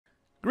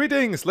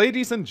Greetings,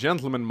 ladies and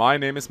gentlemen, my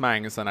name is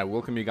Magnus and I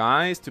welcome you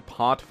guys to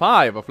part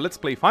 5 of Let's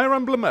Play Fire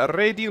Emblem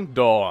Radiant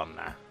Dawn.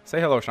 Say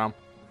hello, ShoM.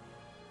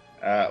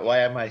 Why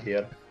am I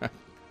here?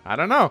 I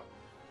don't know.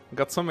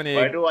 Got so many...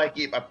 Why do I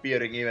keep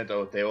appearing even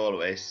though they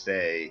always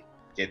say,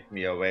 get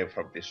me away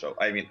from this show?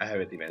 I mean, I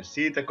haven't even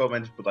seen the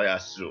comments, but I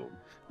assume.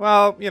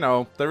 Well, you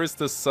know, there is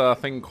this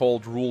thing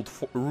called Rule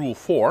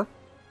 4.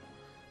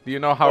 Do you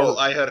know how... Oh,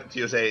 I heard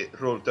you say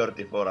Rule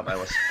 34 and I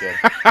was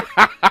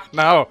scared.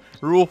 No,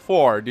 Rule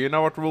 4. Do you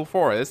know what Rule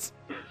 4 is?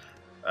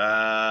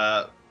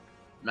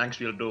 Manx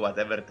will do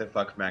whatever the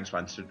fuck Manx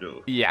wants to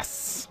do.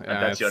 Yes.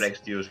 And that's your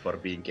excuse for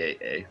being gay,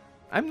 eh?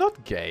 I'm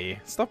not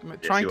gay. Stop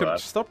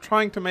Yes, stop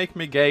trying to make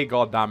me gay,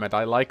 goddammit.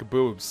 I like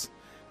boobs.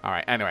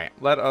 Alright, anyway,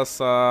 let us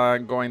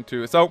go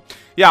into... So,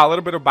 yeah, a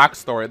little bit of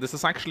backstory. This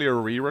is actually a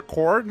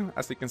re-record.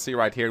 As you can see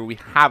right here, we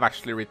have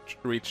actually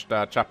reached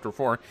Chapter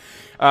 4.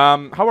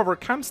 However,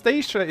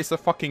 Camtasia is a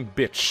fucking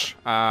bitch.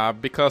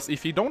 Because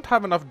if you don't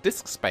have enough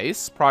disk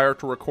space prior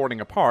to recording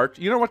a part,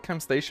 you know what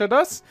Camtasia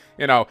does?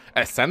 You know,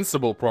 a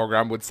sensible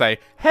program would say,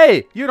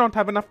 hey, you don't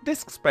have enough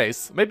disk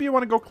space. Maybe you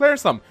want to go clear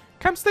some.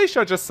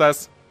 Camtasia just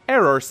says...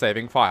 error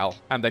saving file,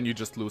 and then you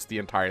just lose the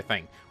entire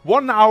thing.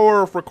 1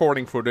 hour of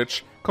recording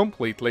footage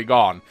completely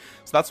gone.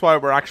 So that's why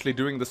we're actually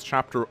doing this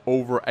chapter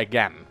over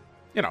again.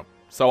 You know,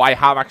 so I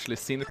have actually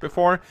seen it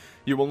before.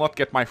 You will not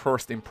get my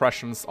first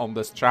impressions on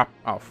this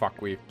Oh fuck,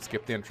 we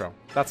skipped the intro.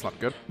 That's not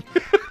good.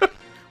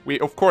 We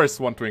of course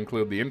want to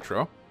include the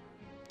intro.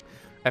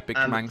 Epic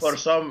and Manx. For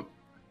some,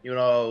 you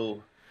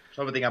know,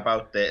 something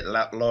about the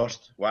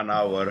lost 1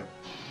 hour,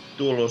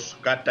 Tulus,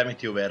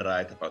 goddammit you were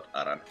right about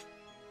Aran.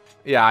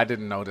 Yeah, I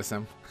didn't notice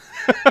him.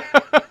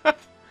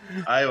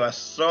 I was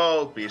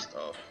so pissed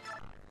off.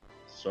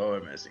 So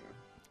amazing.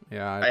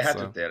 Yeah, I had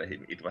to tell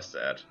him, it was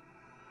sad.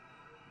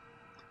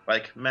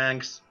 Like,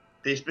 Manx,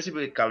 they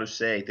specifically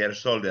say their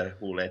soldier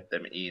who let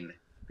them in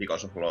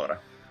because of Laura.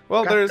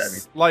 Well, God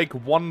there's like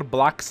one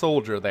black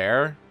soldier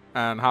there,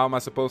 and how am I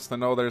supposed to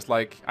know there's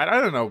like... I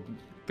don't know,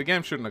 the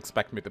game shouldn't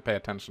expect me to pay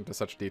attention to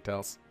such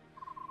details.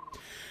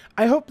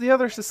 I hope the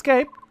others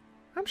escape.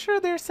 I'm sure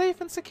they're safe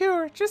and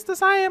secure, just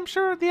as I am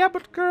sure the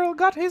abbot girl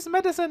got his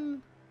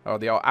medicine. Oh,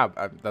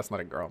 that's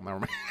not a girl, never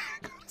mind.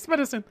 Got his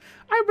medicine.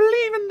 I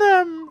believe in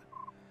them.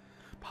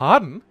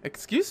 Pardon?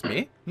 Excuse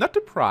me? Not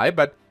to pry,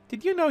 but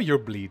did you know you're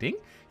bleeding?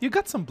 You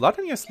got some blood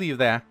on your sleeve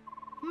there.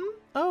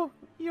 Oh,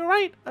 you're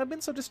right. I've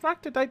been so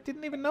distracted I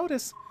didn't even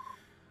notice.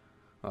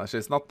 Well,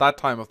 it's not that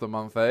time of the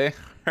month, eh?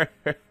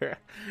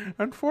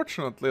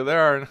 Unfortunately, there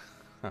are...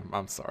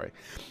 I'm sorry.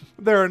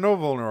 There are no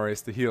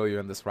vulneraries to heal you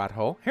in this rat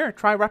hole. Here,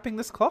 try wrapping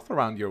this cloth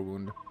around your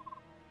wound.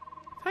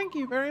 Thank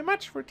you very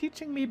much for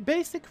teaching me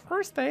basic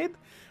first aid.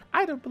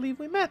 I don't believe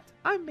we met.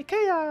 I'm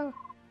Mikaela.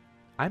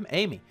 I'm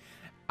Amy.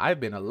 I've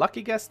been a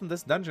lucky guest in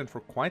this dungeon for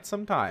quite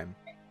some time.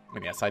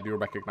 And yes, I do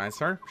recognize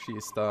her.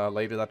 She's the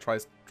lady that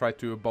tried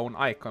to bone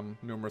Ike on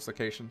numerous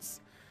occasions.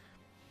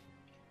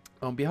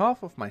 On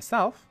behalf of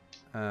myself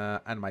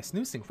and my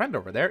snoozing friend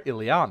over there,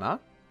 Ileana,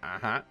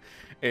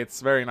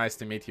 it's very nice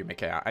to meet you,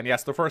 Mikaela. And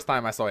yes, the first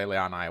time I saw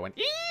Ileana, I went,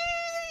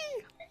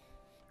 eee!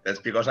 That's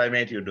because I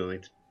made you do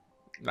it.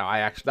 No,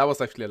 that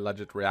was actually a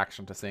legit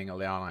reaction to seeing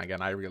Ileana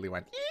again. I really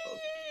went,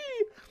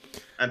 eee!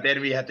 And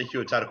then we had a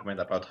huge argument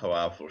about how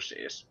awful she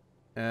is.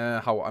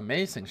 How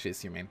amazing she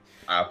is, you mean?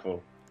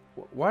 Awful.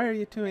 Why are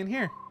you two in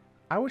here?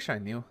 I wish I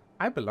knew.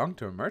 I belonged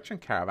to a merchant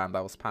caravan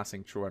that was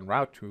passing through en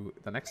route to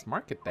the next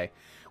market day.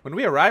 When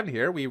we arrived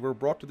here, we were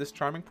brought to this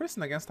charming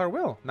prison against our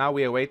will. Now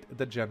we await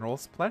the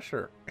general's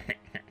pleasure.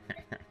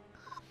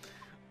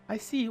 I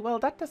see. Well,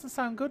 that doesn't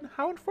sound good.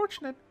 How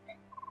unfortunate.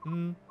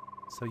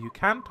 So you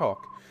can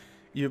talk.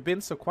 You've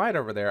been so quiet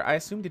over there. I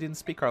assumed you didn't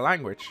speak our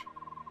language.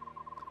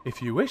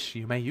 If you wish,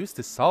 you may use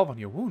this salve on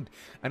your wound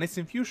and its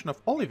infusion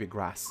of olivia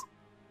grass.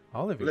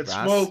 Olivia Let's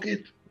grass? smoke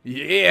it.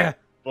 Yeah!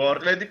 Or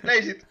let it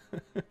place it.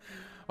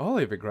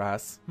 Olivia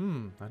grass?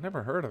 I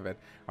never heard of it.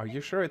 Are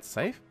you sure it's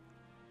safe?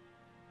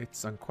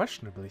 It's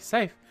unquestionably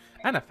safe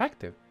and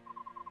effective.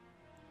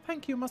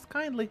 Thank you most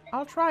kindly.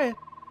 I'll try it.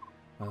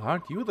 Well,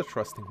 aren't you the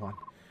trusting one?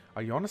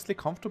 Are you honestly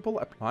comfortable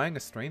applying a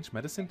strange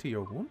medicine to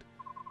your wound?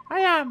 I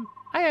am.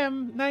 I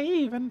am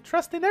naive and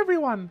trust in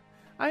everyone.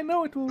 I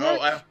know it will work. No,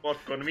 I have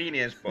got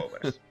convenience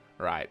powers.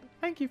 Right.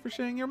 Thank you for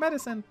sharing your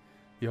medicine.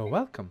 You're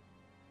welcome.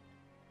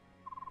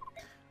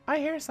 I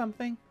hear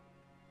something.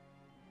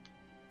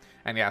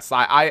 And yes,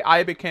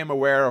 I became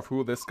aware of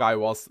who this guy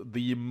was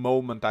the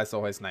moment I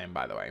saw his name,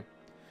 by the way.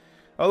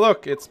 Oh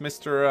look, it's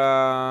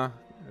Mr.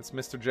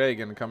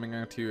 Jagan coming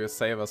in to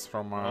save us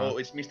from... Oh,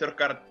 it's Mr.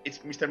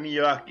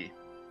 Miyake.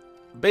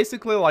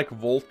 Basically, like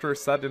Volter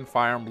said in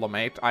Fire Emblem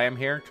 8, I am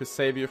here to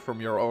save you from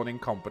your own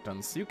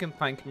incompetence. You can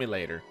thank me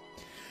later.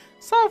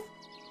 Soph!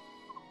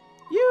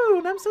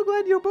 Yoon, I'm so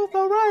glad you're both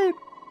alright.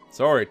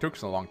 Sorry, it took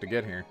so long to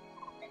get here.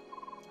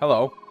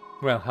 Hello.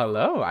 Well,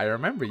 hello, I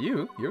remember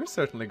you. You're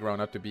certainly grown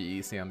up to be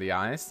easy on the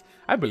eyes.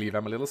 I believe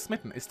I'm a little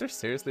smitten. Is there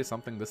seriously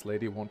something this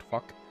lady won't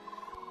fuck?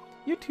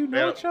 You two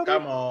know each other?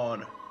 Come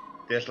on.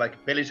 There's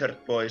like belly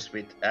shirt boys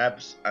with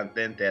abs, and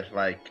then there's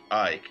like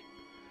Ike.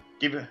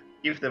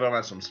 Give the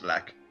woman some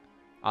slack.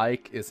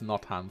 Ike is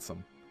not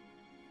handsome.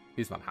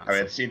 He's not I handsome.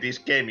 haven't seen this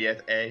game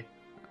yet, eh?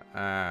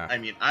 I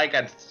mean, I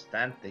can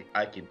stand the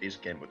Ike in this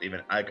game, but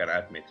even I can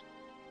admit,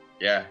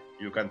 yeah,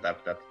 you can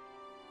tap that.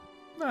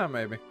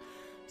 Maybe.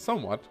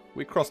 Somewhat.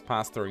 We crossed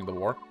paths during the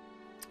war.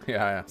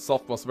 Yeah.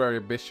 Soft was very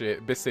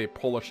busy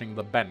polishing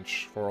the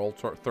bench for all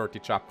 30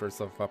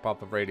 chapters of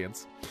Path of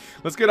Radiance.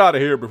 Let's get out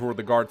of here before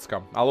the guards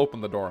come. I'll open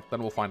the door,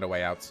 then we'll find a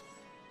way out.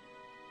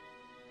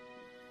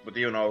 But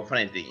you know,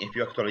 funny thing, if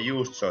you actually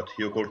used Shot,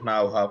 you could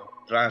now have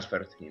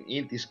transferred him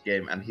in this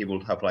game and he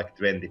would have like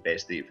 20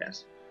 base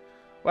defense.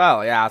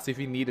 Well, yeah, as if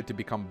he needed to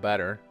become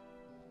better.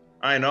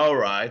 I know,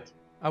 right?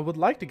 I would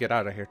like to get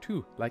out of here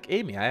too. Like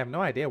Amy, I have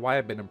no idea why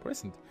I've been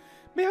imprisoned.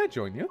 May I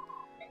join you?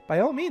 By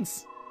all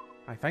means.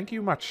 I thank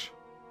you much.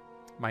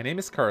 My name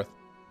is Kurth.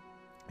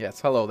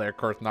 Yes, hello there,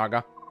 Kurth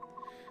Naga.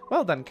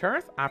 Well then,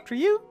 Kurth, after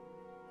you.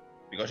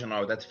 Because you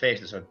know, that face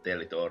doesn't tell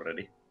it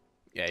already.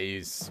 Yeah,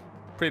 he's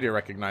pretty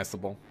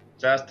recognizable.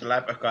 Just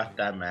slap a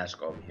goddamn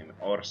mask on him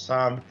or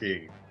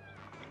something.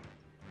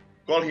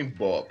 Call him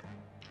Bob.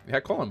 Yeah,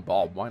 call him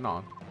Bob, why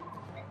not?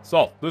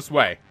 So, this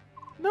way.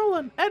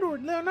 Nolan,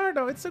 Edward,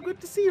 Leonardo, it's so good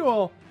to see you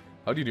all.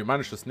 How did you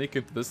manage to sneak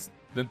into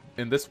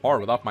this far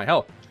without my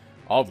help?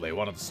 Oddly,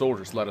 one of the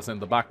soldiers let us in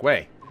the back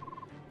way.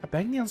 A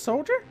Begnian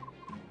soldier?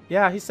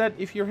 Yeah, he said,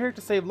 if you're here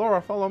to save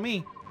Laura, follow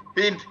me.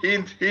 Hint,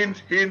 hint,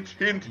 hint, hint,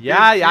 hint.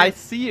 Yeah, hint, I hint.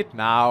 see it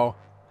now.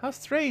 How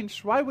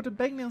strange. Why would a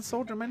Begnian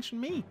soldier mention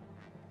me?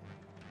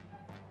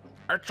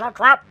 It's a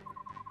trap!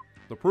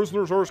 The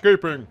prisoners are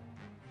escaping.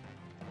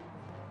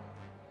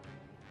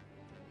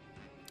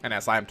 And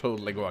yes, I am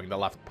totally going the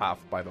left path,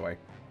 by the way.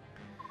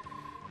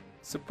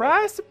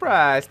 Surprise,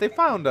 surprise, they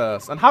found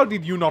us. And how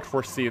did you not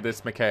foresee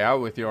this, Micaiah,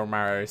 with your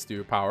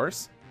Maristu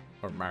powers?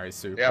 Or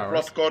Marisu Yeah,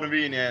 powers? plot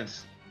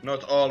convenience,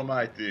 not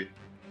almighty.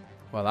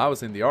 Well, I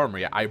was in the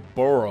armory. I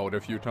borrowed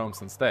a few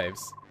tomes and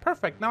staves.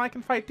 Perfect, now I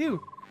can fight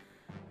too.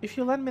 If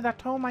you lend me that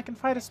tome, I can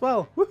fight as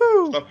well.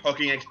 Woohoo! Stop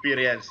hawking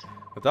experience.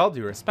 With all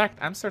due respect,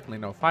 I'm certainly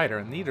no fighter,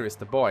 and neither is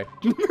the boy.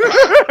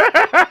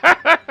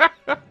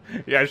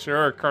 Yeah,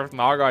 sure, Kurth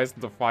Naga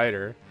isn't a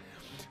fighter.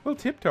 We'll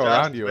tiptoe Just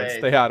around you and wait.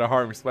 stay out of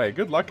harm's way.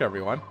 Good luck,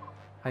 everyone.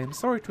 I am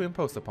sorry to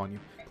impose upon you.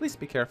 Please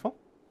be careful.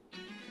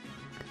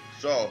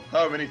 So,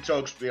 how many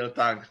jokes will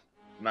tank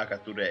Naga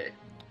today?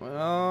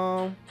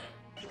 Well,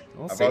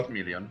 we'll see. About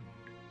million.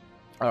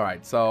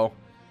 Alright, so...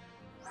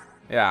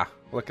 yeah,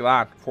 look at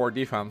that. 4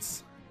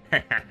 defense.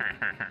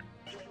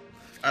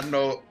 And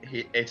no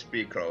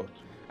HP growth.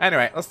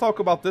 Anyway, let's talk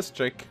about this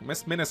chick.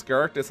 Miss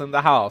Miniskirt is in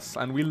the house,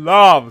 and we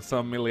love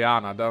some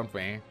Miliana, don't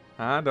we?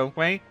 Huh, don't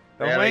we?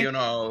 Don't Well, we? you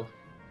know,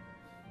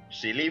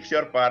 she leaves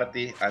your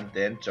party and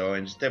then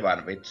joins the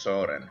one with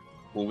Soren,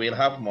 who will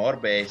have more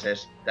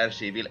bases than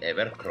she will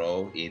ever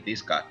grow in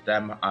this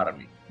goddamn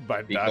army.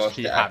 But Because does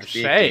she the have XP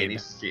gain shade?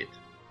 is shit.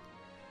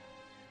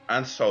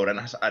 And Soren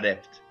has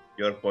adept.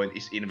 Your point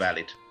is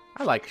invalid.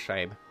 I like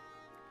shade.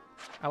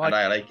 And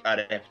I like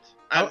adept.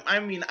 I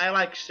mean, I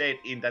like shade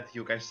in that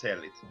you can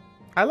sell it.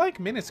 I like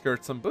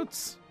miniskirts and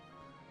boots.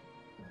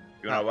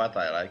 You know what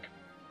I like?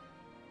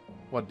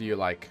 What do you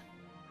like?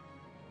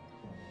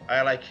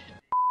 I like.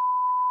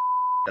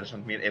 That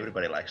doesn't mean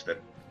everybody likes them.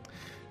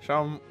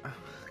 ShoM.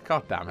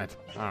 God damn it.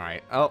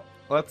 Alright. Oh,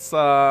 let's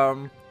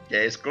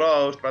Case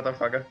closed,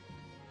 motherfucker.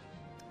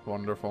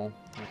 wonderful.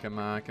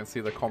 I can see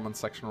the comment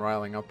section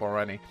riling up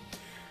already.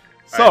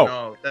 I So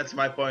know, that's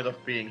my point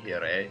of being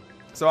here, eh?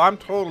 so I'm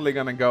totally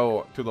gonna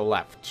go to the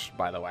left,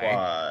 by the way.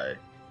 Why?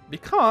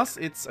 Because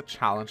it's a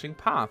challenging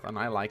path, and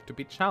I like to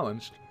be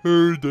challenged.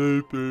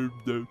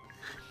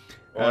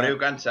 Or you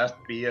can just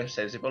be a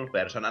sensible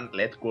person and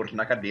let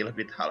Kurnaga deal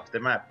with half the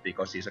map,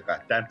 because he's a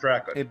goddamn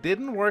dragon. It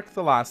didn't work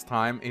the last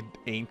time, it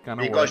ain't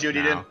gonna work Because you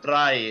now. didn't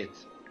try it.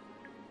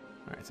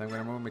 Alright, so I'm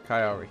gonna move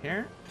Micaiah over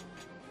here.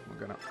 We're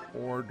gonna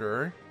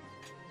order.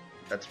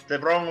 That's the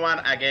wrong one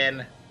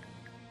again.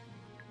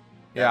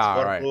 Yeah, That's for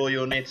alright. blue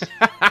units.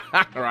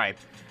 Right.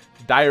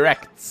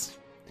 Directs.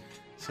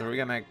 So we're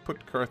gonna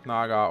put Kurth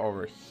Naga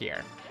over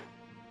here.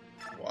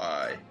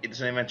 Why? It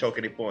doesn't even choke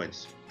any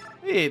points.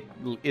 It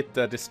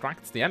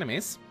distracts the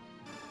enemies.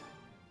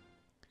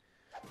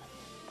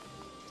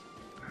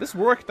 This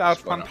worked out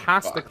It's gonna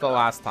fantastic fuck the up.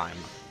 last time.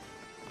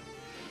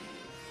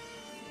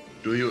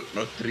 Do you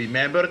not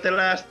remember the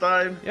last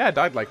time? Yeah, I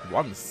died like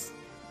once.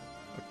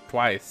 Or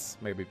twice,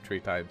 maybe 3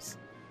 times.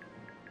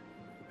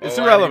 It's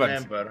Oh, irrelevant. I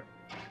remember.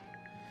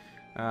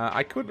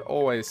 I could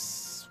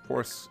always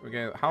force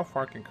again. How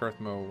far can Kurth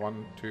move?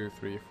 1, 2,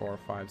 3, 4,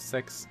 5,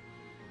 6.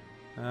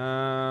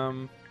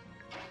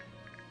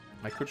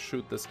 I could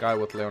shoot this guy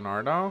with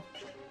Leonardo.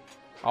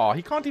 Oh,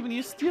 he can't even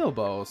use steel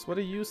bows. What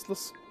a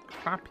useless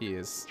crap he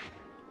is.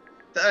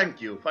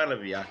 Thank you. Finally,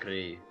 we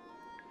agree.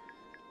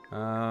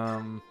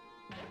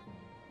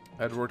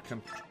 Edward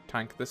can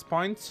tank this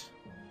point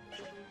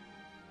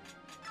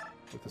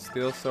with a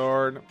steel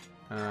sword,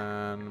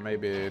 and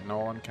maybe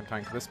Nolan can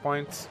tank this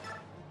point.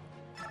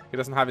 He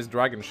doesn't have his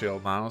dragon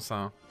shield now,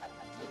 so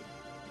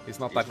he's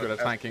not that good at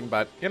tanking.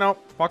 But you know,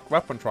 fuck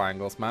weapon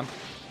triangles, man.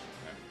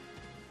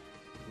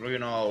 you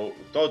know,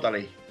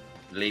 totally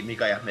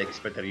Mikaia makes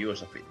better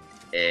use of it.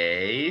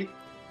 Hey.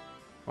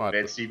 What?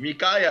 Let's see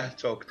Mikaia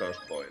choke those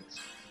points.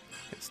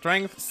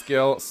 Strength,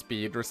 skill,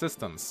 speed,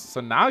 resistance.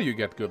 So now you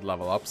get good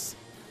level ups.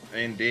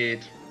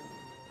 Indeed.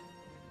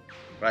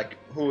 Like,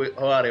 who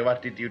are you?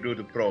 What did you do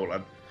to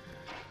Prolan?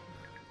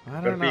 I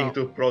You're don't know. being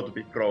too pro to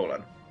be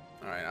Prolan.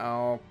 Alright,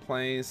 I'll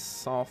place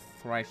Soft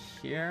right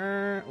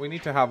here. We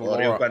need to have Or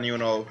Laura. you can, you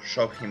know,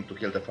 shove him to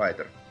kill the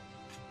fighter.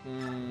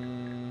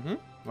 Mm-hmm.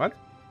 What?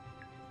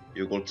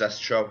 You could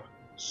just shove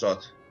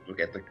Sot to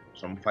get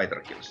some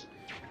fighter kills.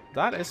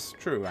 That is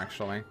true,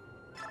 actually.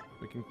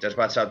 We can. Just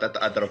watch out that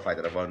the other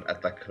fighter won't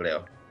attack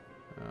Leo.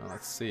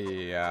 Let's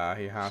see. He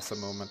has a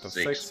movement of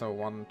 6. So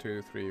 1,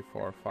 2, 3,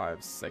 4,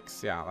 5,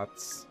 6. Yeah,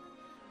 that's.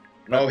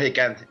 No, he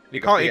can't. He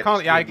can't. He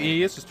can't. Yeah, he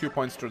uses 2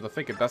 points through the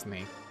thicket, doesn't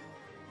he?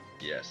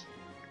 Yes.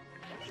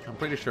 I'm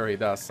pretty sure he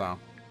does. So.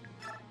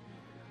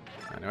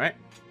 Anyway,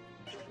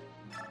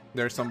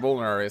 there's some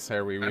vulneraries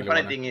here. We really. And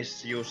funny thing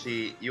is,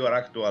 you are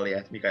actually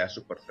at Mikaia's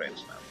super range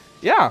now.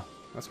 Yeah,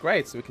 that's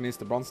great. So we can use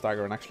the Bronze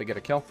Dagger and actually get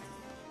a kill.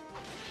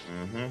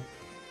 Mm-hmm.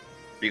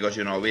 Because,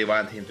 you know, we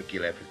want him to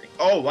kill everything.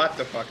 Oh, what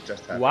the fuck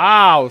just happened?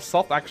 Wow,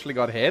 Soth actually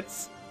got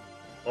hits.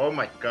 Oh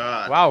my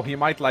god. Wow, he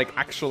might, like,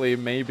 actually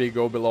maybe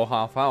go below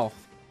half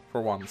health for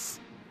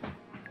once.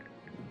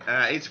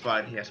 It's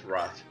fine, he has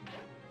Wrath.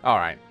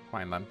 Alright,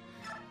 fine then.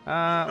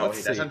 No, Let's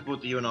he see. doesn't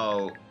put, you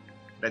know...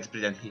 Let's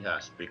pretend he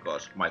has,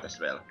 because might as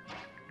well.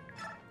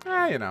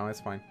 You know, it's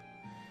fine.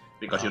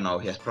 Because, you know,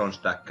 he has Bronze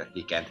Dagger,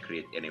 he can't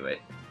crit anyway.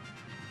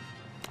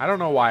 I don't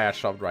know why I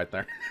shoved right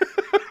there.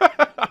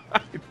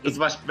 It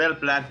was well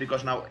planned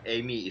because now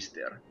Amy is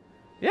there.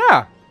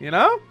 Yeah, you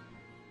know?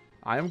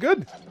 I am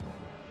good.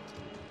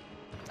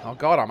 Oh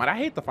god, I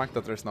hate the fact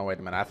that there's no... Wait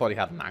a minute, I thought he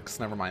had an axe.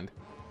 Never mind.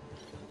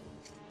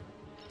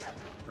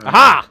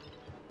 Aha!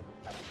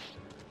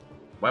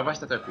 Why was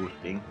that a good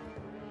thing?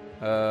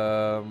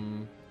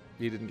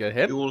 He didn't get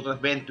hit? You would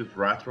have went to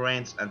Wrath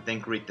range and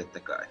then critted the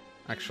guy.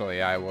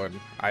 Actually, I would.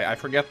 I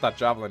forget that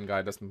Javelin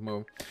guy doesn't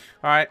move.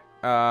 Alright,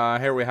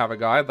 here we have a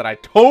guy that I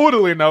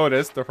totally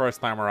noticed the first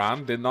time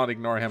around. Did not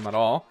ignore him at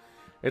all.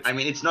 I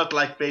mean, it's not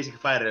like basic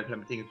Fire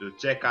Emblem thing to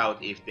check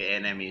out if the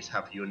enemies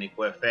have unique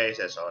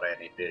faces or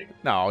anything.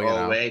 No, you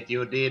know. Oh, wait,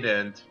 you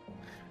didn't.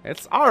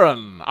 It's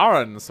Aaron.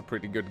 Aaron's a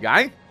pretty good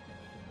guy,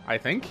 I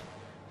think.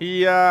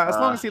 He, as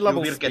long as he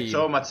levels You will speed. get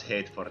so much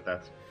hate for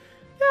that.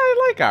 Yeah,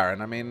 I like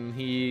Aaron. I mean,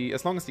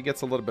 as long as he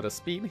gets a little bit of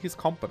speed, he's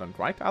competent,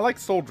 right? I like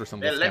soldiers in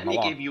this Let game a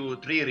lot. me give you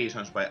 3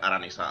 reasons why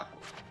Aaron is awful.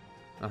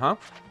 Uh-huh.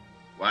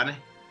 1,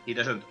 he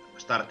doesn't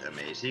start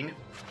amazing.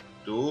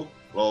 2,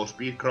 low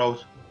speed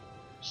growth.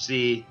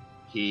 C,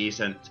 he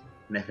isn't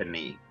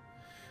Nefeni.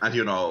 And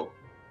you know,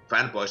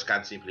 fanboys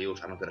can't simply use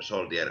another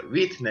soldier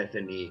with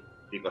Nefeni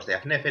because they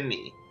have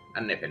Nefeni.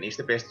 And Nefeni is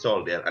the best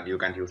soldier, and you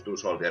can use 2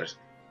 soldiers.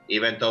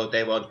 Even though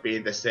they won't be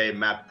in the same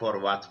map for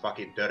what,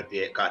 fucking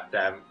 30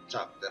 goddamn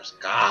chapters.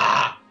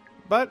 Gah!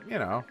 But, you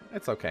know,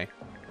 it's okay.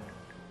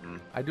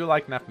 I do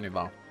like Nefni,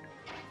 though.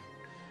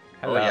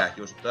 Hello. Oh yeah,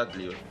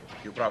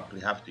 you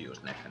probably have to use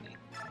Nefeni.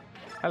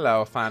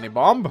 Hello, Fanny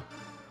Bomb.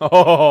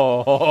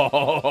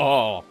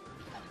 Oh,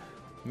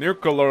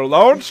 nuclear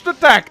launch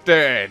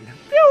detected.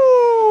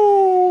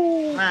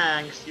 Pew!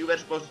 Thanks, you were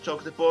supposed to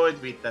choke the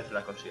point with that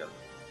Dragon Shield.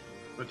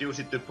 Not use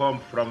it to bomb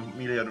from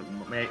million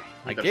meters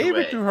I gave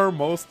away. it to her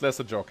most as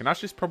a joke, and now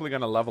she's probably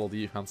gonna level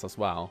defense as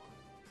well.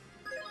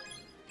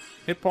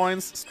 Hit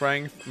points,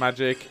 strength,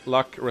 magic,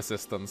 luck,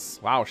 resistance.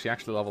 Wow, she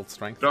actually leveled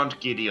strength. Don't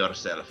kid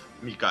yourself.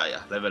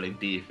 Mikaia, leveling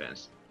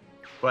defense.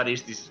 What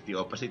is this, the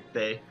opposite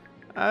day?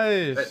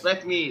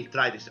 Let me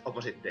try this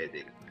opposite day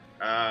thing.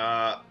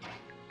 I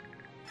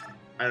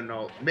don't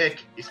know, Meg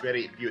is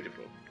very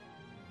beautiful.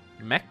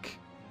 Mech?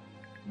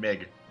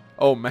 Meg.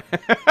 Oh, Mech.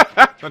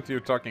 I thought you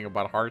were talking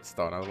about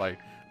Hearthstone. I was like,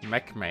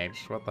 Mech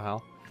Mage, what the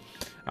hell?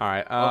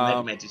 Alright,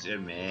 Meg Mage is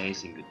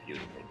amazingly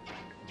beautiful.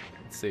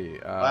 Let's see,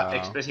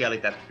 especially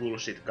that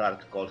bullshit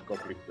card called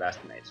Goblin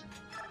Blast Mage.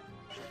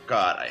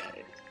 God, I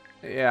hate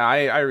it. Yeah,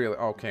 I really...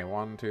 Okay,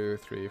 1, 2,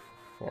 3,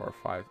 4,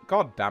 5.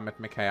 God damn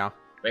it, Mikaia.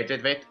 Wait.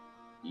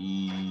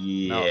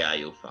 Yeah,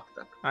 you fucked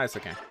up. Ah, it's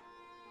okay.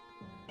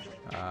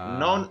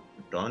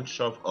 Don't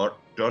shove or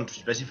don't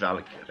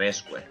specify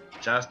rescue.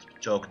 Just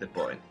choke the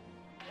point.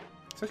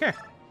 It's okay.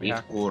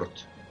 With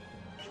Kurt.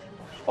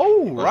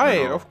 Oh, Because, right,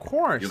 you know, of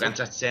course. You can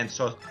just send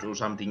Sot to do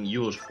something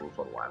useful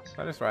for once.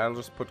 That is right, I'll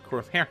just put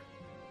Kurth here.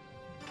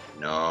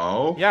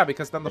 No. Yeah,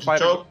 because then the It's a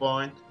fighter... choke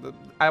point.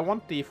 I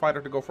want the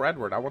fighter to go for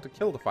Edward. I want to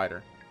kill the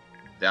fighter.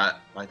 The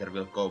fighter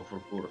will go for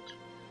Kurt.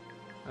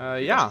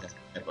 Yeah. That's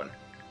the weapon.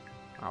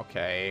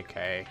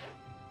 Okay.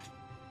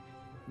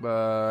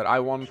 But I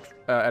want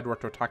Edward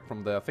to attack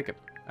from the thicket.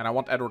 And I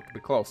want Edward to be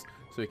close,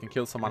 so he can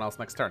kill someone else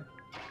next turn.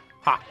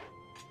 Ha!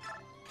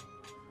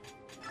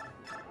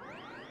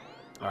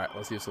 Alright,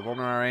 let's use the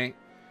vulnerary.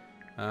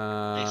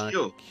 It's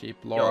you.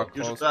 Keep Laura You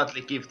close. should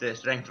totally give the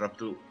strength drop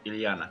to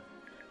Ilyana.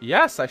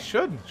 Yes, I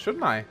should,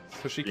 shouldn't I?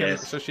 So she can,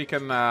 Yes.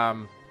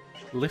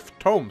 lift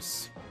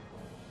tomes.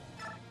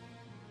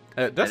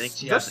 I think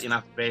she has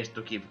enough base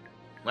to give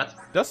What?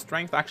 Does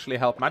strength actually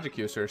help magic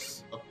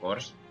users? Of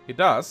course. It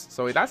does,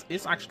 so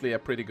it's actually a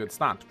pretty good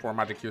stat for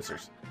magic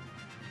users.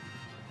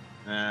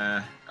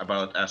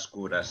 About as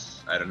good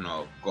as, I don't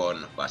know,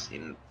 Gon was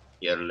in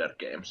earlier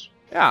games.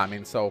 Yeah, I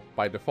mean, so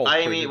by default,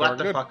 Amy, what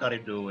the good. fuck are you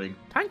doing?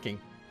 Tanking.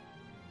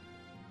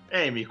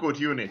 Amy, good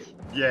unit.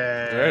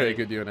 Yeah. Very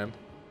good unit.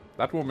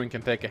 That woman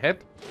can take a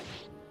hit.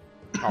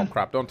 Oh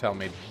crap, don't tell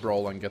me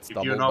Brolin gets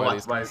doubled You know by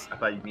these what guys.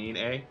 I mean,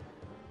 eh?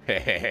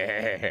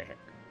 Hehehehe.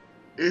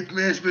 It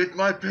means with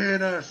my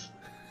penis!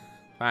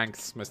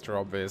 Thanks, Mr.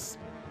 Obvious.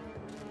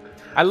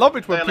 I love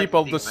it when I like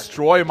people to think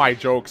destroy my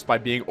jokes by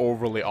being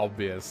overly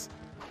obvious.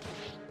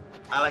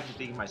 I like to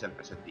think myself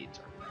as a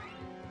teacher.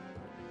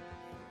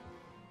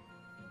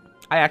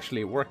 I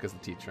actually work as a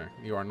teacher.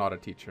 You are not a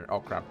teacher. Oh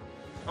crap.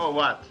 Oh,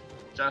 what?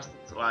 Just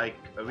like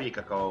a week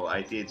ago,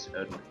 I teach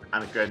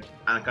an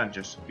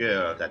unconscious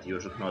girl that you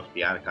should not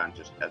be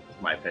unconscious at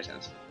my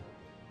presence.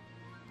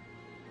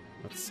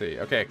 Let's see.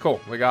 Okay,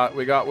 cool. We got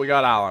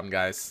Alan,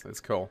 guys.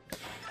 It's cool.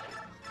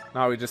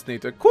 Now we just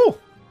need to... Cool!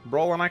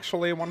 Brolin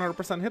actually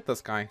 100% hit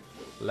this guy.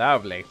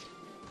 Lovely.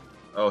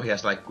 Oh, he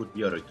has like good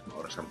biorhythm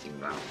or something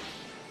now.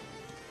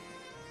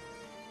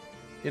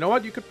 You know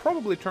what? You could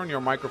probably turn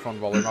your microphone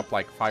volume up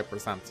like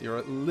 5%. You're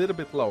a little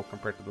bit low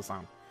compared to the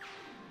sound.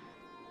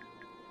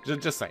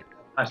 Just saying.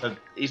 I said,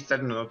 is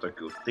that not a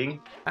good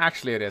thing?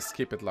 Actually, it is.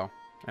 Keep it low.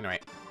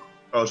 Anyway.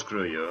 Oh,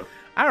 screw you.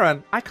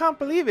 Aaron, I can't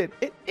believe it.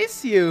 It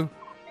is you.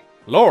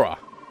 Laura.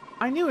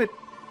 I knew it.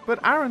 But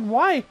Aaron,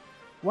 why?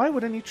 Why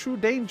would any true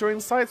Dane join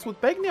sides with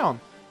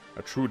Begnion?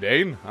 A true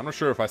Dane? I'm not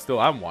sure if I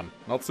still am one.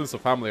 Not since a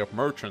family of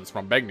merchants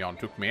from Begnion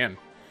took me in.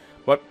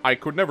 But I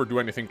could never do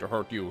anything to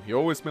hurt you. You've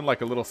always been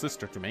like a little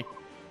sister to me.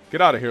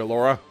 Get out of here,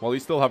 Laura, while you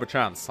still have a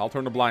chance. I'll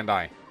turn a blind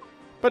eye.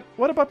 But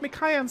what about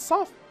Micaiah and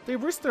Soph?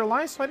 They've risked their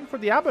lives fighting for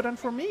the Abbot and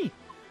for me.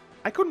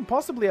 I couldn't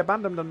possibly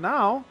abandon them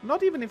now,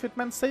 not even if it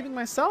meant saving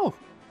myself.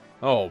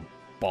 Oh,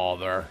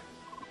 bother.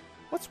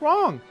 What's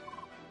wrong?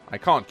 I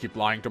can't keep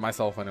lying to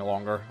myself any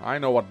longer. I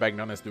know what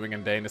Begnion is doing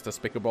in Dane is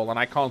despicable, and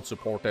I can't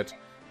support it.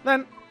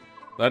 Then,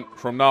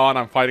 from now on,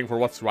 I'm fighting for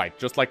what's right,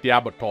 just like the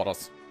Abbot taught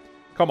us.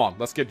 Come on,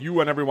 let's get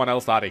you and everyone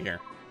else out of here.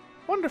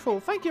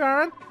 Wonderful, thank you,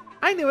 Aaron.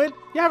 I knew it.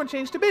 You haven't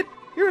changed a bit.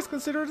 You're as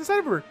considerate as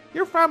ever.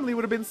 Your family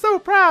would have been so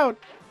proud.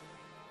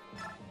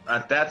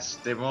 And that's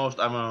the most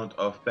amount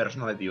of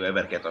personality you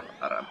ever get of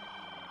Aram.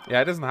 Yeah,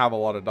 he doesn't have a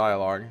lot of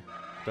dialogue,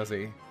 does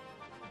he?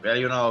 Well,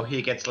 you know,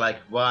 he gets like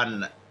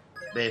one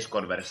day's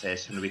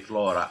conversation with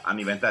Laura, and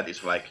even that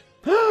is like...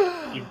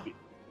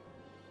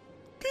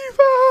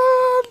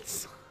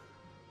 Defense!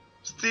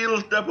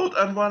 Still doubled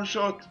and one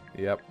shot.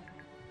 Yep.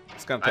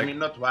 It's gonna take... I mean,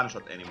 not one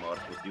shot anymore,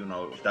 but you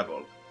know,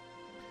 doubled.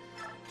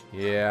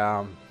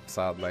 Yeah,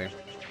 sadly.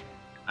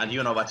 And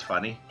you know what's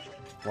funny?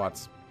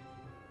 What?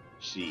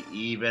 She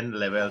even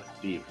leveled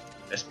the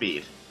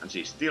speed, and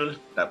she still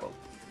doubled.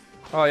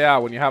 Oh yeah,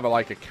 when you have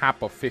like a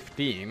cap of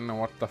 15,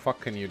 what the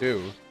fuck can you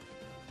do?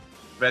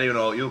 Well, you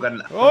know, you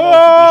can...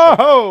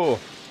 Oh!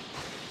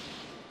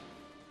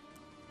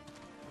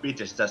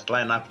 Bitches just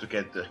line up to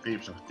get the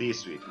clips of these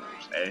sweet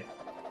moves, eh?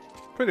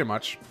 Pretty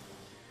much.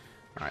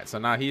 Alright, so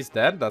now he's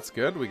dead. That's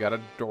good. We got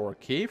a door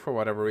key for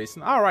whatever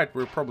reason. Alright,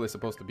 we're probably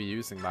supposed to be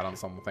using that on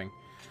something.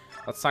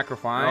 Let's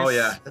sacrifice. Oh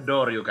yeah, the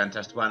door you can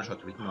just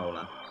one-shot with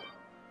Nolan.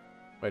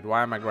 Wait,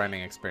 why am I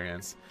grinding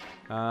experience?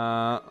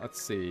 Let's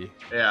see.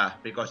 Yeah,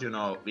 because, you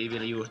know, we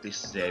will use this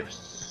save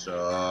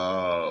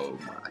so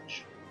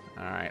much.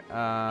 Alright,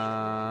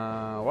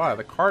 wow,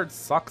 the card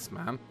sucks,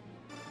 man.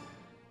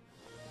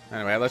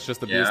 Anyway, let's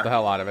just abuse the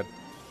hell out of it.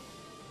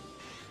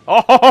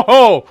 Oh ho ho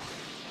ho!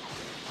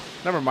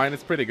 Never mind,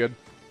 it's pretty good.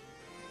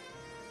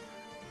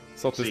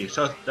 So See,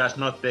 so does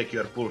not take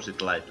your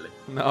bullshit lightly.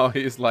 No,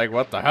 he's like,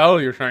 what the hell?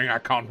 You're saying I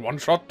can't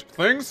one-shot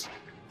things?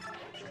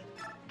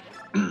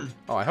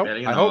 Oh, I hope,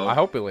 well, I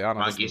hope Ileana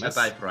monkeys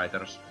doesn't are miss.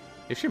 typewriters.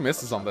 If she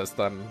misses on this,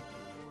 then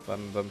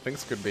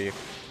things could be...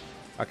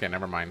 Okay,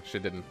 never mind. She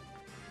didn't.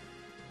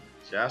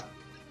 Just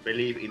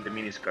believe in the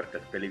miniskirt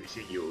that believes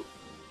in you.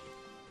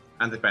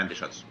 And the panty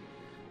shots.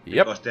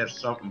 Yep. Because there's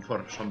some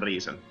for some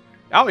reason.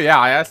 Oh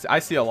yeah, I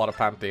see a lot of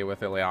panty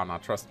with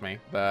Ileana. Trust me,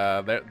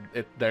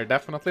 they're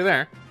definitely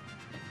there.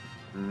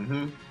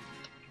 Mm-hmm.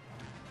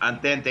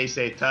 And then they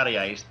say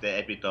Tarja is the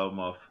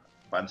epitome of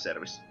fan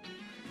service.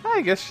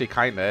 I guess she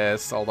kinda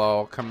is,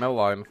 although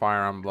Camilla in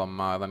Fire Emblem,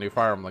 the new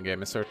Fire Emblem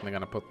game, is certainly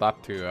gonna put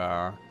that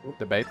to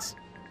debates.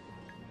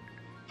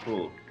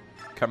 Who?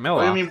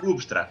 Camilla. Oh, you mean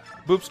Boobstrap?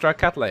 Boobstrap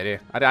cat lady.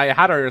 I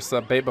had her as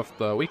a babe of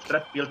the week.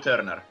 Boobstrap Bill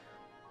Turner.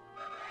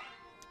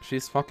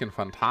 She's fucking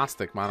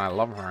fantastic, man. I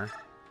love her.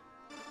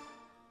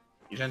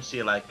 You can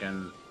see like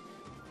an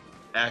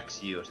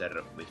axe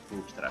user with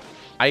Boobstrap.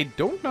 I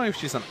don't know if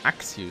she's an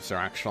axe user,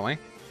 actually.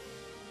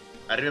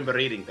 I remember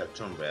reading that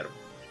somewhere.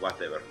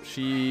 Whatever.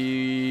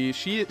 She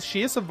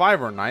is a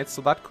Wyvern Knight,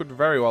 so that could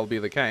very well be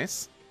the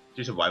case.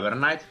 She's a Wyvern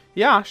Knight?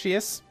 Yeah, she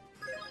is.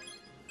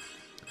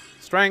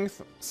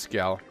 Strength,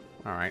 skill.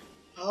 Alright.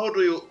 How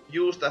do you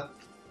use that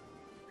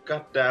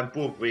goddamn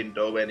boob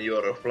window when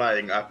you're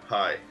flying up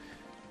high?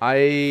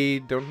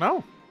 I don't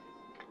know.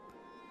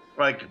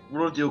 Like,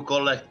 wouldn't you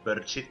collect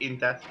bird shit in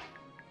that?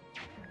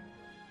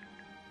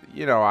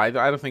 You know, I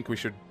don't think we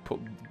should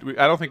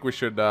I don't think we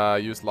should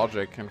use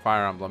logic in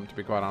Fire Emblem, to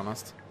be quite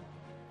honest.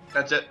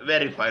 That's a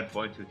very fine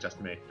point you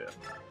just made there.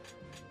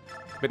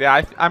 But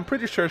yeah, I'm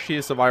pretty sure she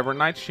is a Wyvern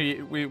Knight.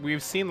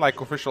 We've seen like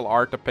official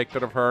art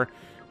depicted of her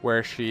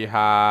where she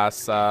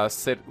has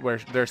where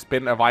there's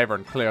been a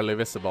Wyvern clearly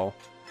visible.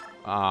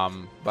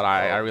 But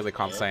I really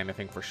can't say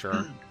anything for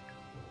sure.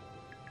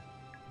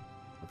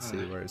 Let's see,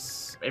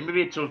 where's... Maybe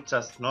we should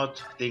just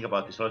not think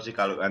about this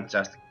logical and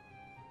just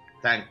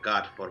thank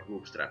God for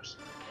bootstraps.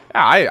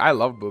 Yeah, I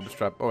love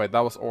boobstrap. Oh wait, that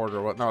was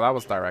order. What? No, that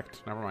was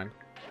direct. Never mind.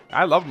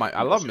 I love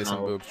me some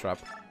boobstrap.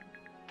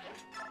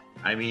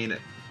 I mean,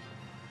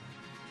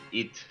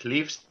 it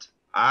lifts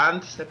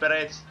and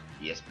separates.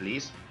 Yes,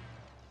 please.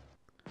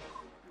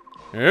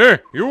 Hey,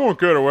 you won't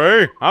get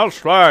away. I'll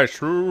slice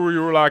through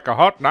you like a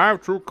hot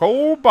knife through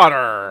cold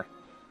butter.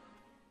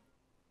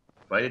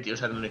 Why did you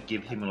suddenly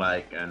give him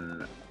like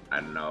an,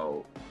 I don't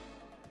know,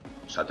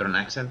 southern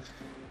accent?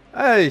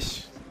 Hey,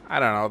 I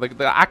don't know.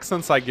 The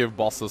accents I give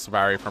bosses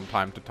vary from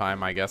time to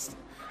time, I guess.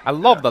 I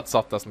love that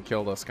Sot doesn't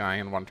kill this guy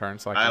in one turn,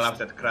 so I love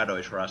that Grado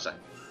is Russia.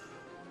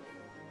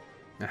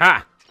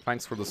 Aha!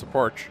 Thanks for the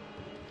support.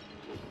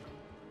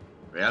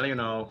 Well, you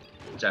know,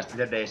 just in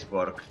the day's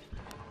work,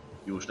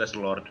 useless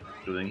lord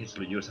doing his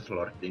useless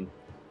lord thing.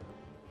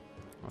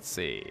 Let's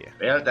see.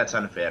 Well, that's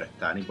unfair.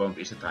 Tiny bomb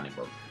is a tiny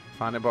bomb.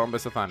 Tiny bomb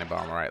is a tiny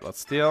bomb. Alright, let's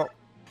steal.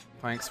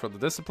 Thanks for the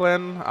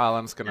discipline.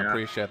 Alan's gonna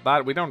appreciate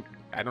that.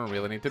 I don't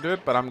really need to do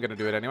it, but I'm gonna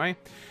do it anyway.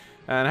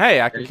 And hey,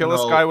 I can kill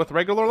this guy with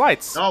regular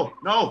lights. No,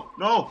 no,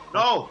 no,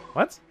 no!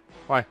 What?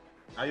 Why?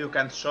 Now you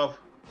can shot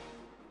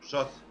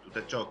to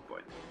the choke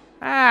point.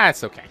 Ah,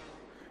 it's okay.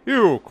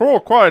 You, crawl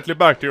quietly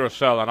back to your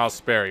cell and I'll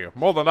spare you.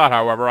 More than that,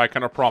 however, I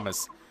cannot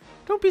promise.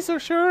 Don't be so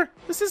sure.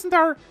 This isn't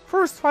our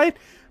first fight,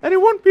 and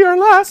it won't be our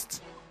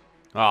last.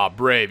 Ah,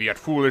 brave yet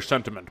foolish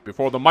sentiment.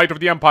 Before the might of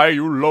the Empire,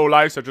 you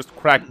lowlifes are just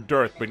cracked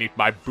dirt beneath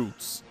my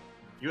boots.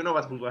 You know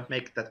what would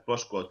make that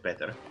boss quote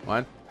better?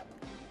 What?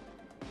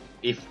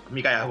 If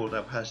Mikaia would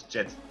have has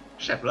jet,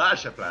 shapla,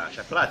 shapla,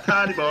 shapla,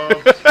 tiny bomb.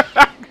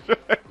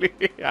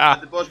 Actually, yeah.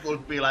 And the boss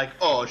would be like,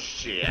 oh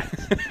shit.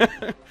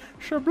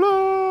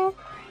 Shabla.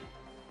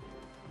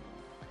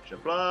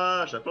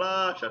 Shapla,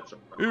 shapla, shapla.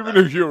 Even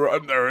if you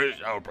run, there is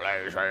no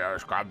place I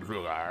ask come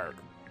to guard.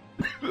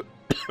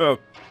 Oh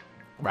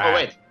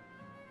wait.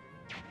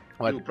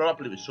 What? You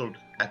probably should,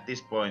 at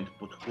this point,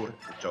 put Kurt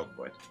the choke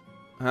point.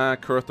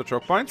 Kurt the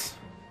choke points?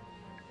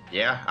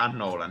 Yeah, and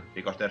Nolan,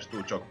 because there's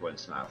 2 choke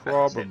points now.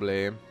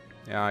 Probably.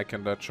 Yeah, I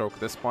can choke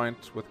this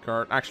point with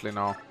Kurt. Actually,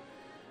 no.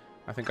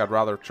 I think I'd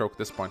rather choke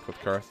this point with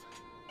Kurt.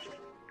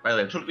 By the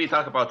way, should we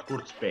talk about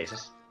Kurt's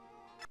spaces?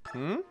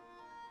 Hmm?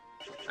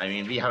 I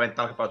mean, we haven't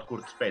talked about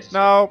Kurt's spaces.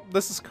 No,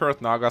 this is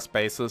Kurt Naga's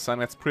spaces,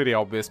 and it's pretty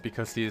obvious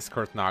because he's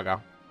Kurt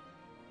Naga.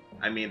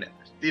 I mean,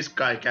 this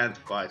guy can't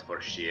fight for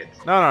shit.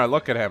 No,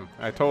 look at him.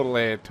 I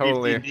totally...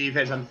 15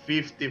 defense and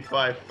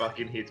 55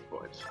 fucking hit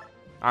points.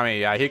 I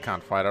mean, yeah, he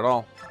can't fight at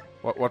all.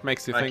 What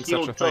makes you think such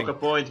a thing? He'll choke a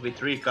point with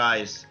 3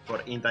 guys for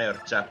entire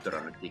chapter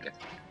on a ticket.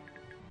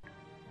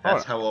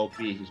 That's how OP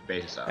his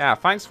bases are. Yeah,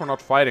 thanks for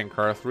not fighting,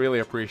 Kurt. Really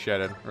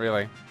appreciate it.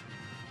 Really.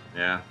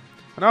 Yeah.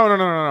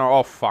 No.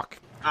 Oh, fuck.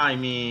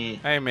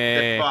 Amy. Amy.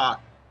 The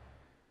fuck?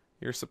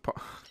 You're supposed...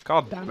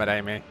 God damn it,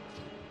 Amy.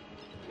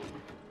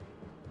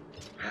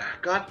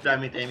 God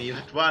damn it, Amy. You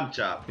had one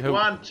job.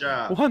 One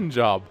job. One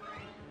job.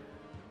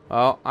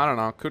 Well, I don't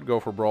know. Could go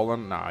for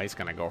Brolin. No, he's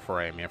gonna go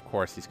for Amy. Of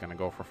course he's gonna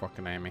go for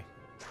fucking Amy.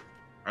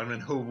 I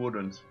mean, who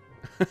wouldn't?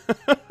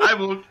 I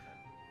would.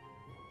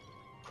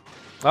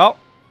 Well,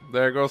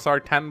 there goes our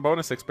 10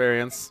 bonus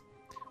experience.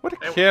 What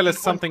a careless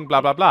something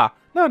blah blah blah.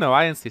 No,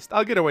 I insist.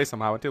 I'll get away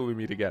somehow until we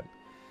meet again.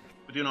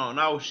 But you know,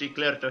 now she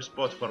cleared the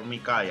spot for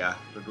Mikaia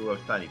to do a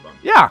tiny bomb.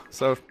 Yeah,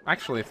 so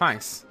actually,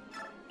 thanks.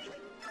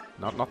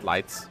 Not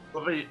lights.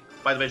 Probably,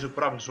 by the way, you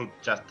probably should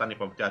just tiny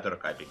bomb the other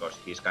guy because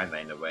he's kinda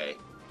in the way.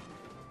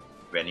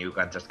 When you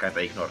can just kinda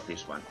ignore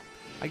this one.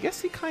 I guess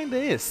he kinda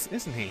is,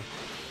 isn't he?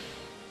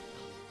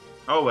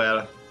 Oh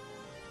well.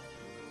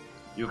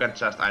 You can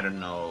just, I don't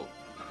know,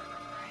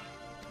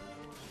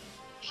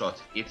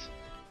 shot it.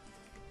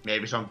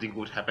 Maybe something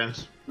good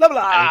happens. Level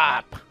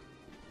up!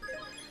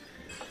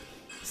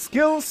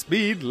 Skill,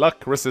 speed,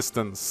 luck,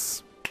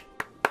 resistance.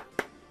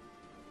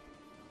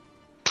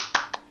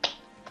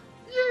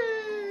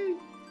 Yay!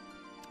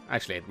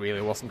 Actually, it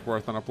really wasn't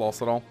worth an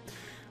applause at all.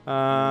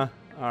 Alright.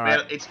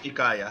 Well, it's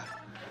Mikaia.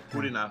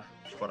 Good enough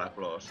for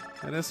applause.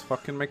 It is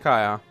fucking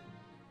Mikaia.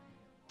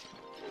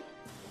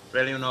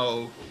 Well, you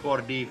know,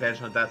 4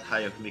 defense on that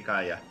high of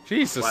Mikaia.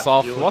 Jesus,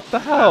 Soft, what the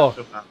hell?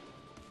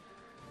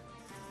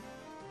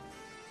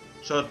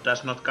 Shot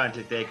does not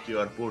kindly take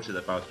your bullshit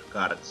about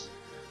cards.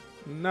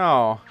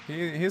 No,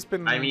 he's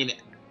been... I mean,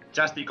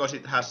 just because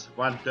it has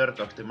 1/3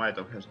 of the might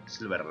of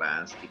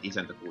Silverlands, it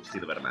isn't a good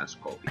Silverlands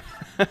copy.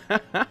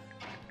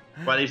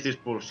 What is this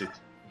bullshit?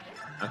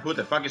 And who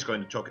the fuck is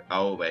going to choke?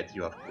 Oh wait,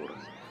 you have Kurt.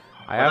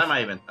 What am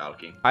I even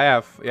talking? I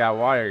have... Yeah,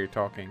 why are you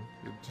talking?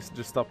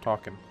 Just stop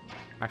talking.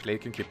 Actually, you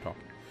can keep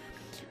talking.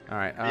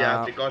 Alright,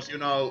 Yeah, because you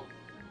know,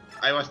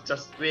 I was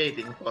just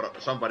waiting for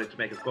somebody to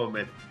make a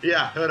comment.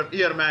 Yeah,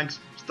 here Manx,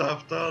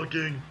 stop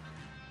talking.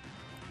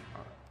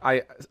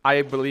 I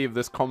believe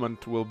this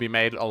comment will be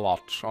made a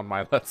lot on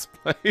my Let's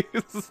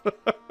Plays.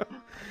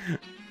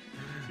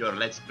 Your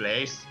Let's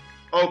Plays?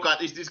 Oh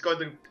god, is this going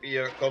to be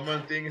a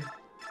commenting?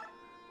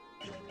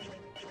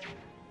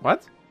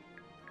 What?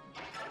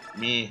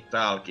 Me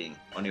talking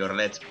on your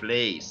Let's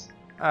Plays.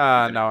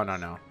 No,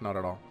 not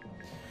at all.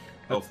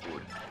 Oh,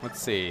 good. Let's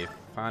see.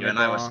 Fanny Even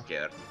I was bomb.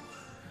 scared.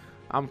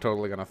 I'm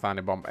totally gonna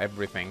Fanny bomb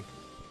everything.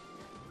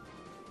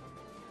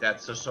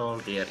 That's a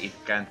soldier. It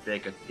can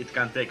take a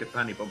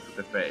tiny bomb to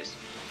the face.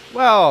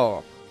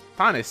 Well,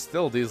 Fanny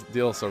still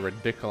deals a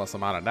ridiculous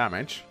amount of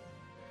damage.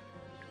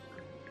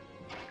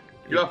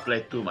 You have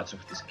played too much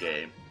of this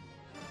game.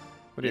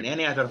 In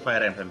any other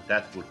Fire Emblem,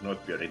 that would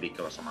not be a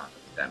ridiculous amount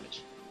of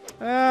damage.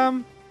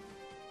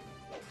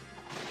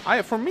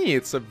 For me,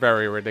 it's a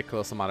very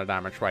ridiculous amount of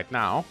damage right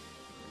now.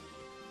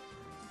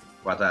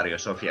 What are you,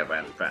 Sofia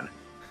fan?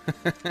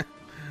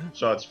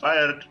 Shots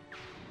fired.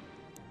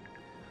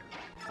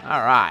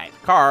 Alright,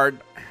 card.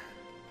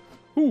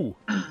 Ooh.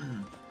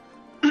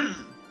 You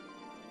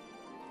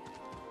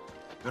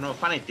know,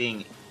 funny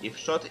thing, if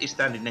Shot is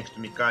standing next to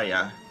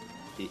Micaiah,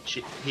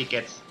 he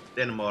gets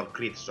 10 more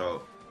crits,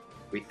 so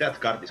with that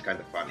card is kind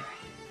of funny.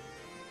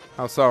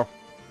 How so?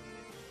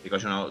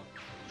 Because, you know,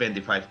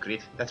 25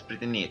 crit, that's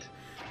pretty neat.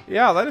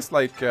 Yeah, that is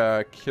like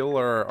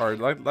killer, or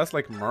that's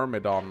like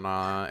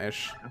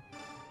Myrmidon-ish.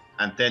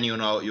 And then, you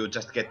know, you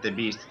just get the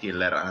Beast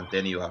Killer, and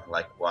then you have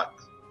like, what?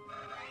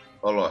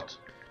 A lot.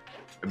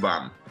 A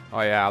bomb. Oh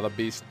yeah, the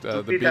beast.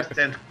 The beast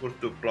then good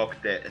to block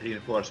the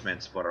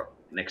reinforcements for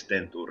next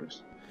 10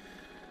 turns.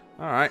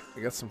 Alright,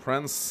 we got some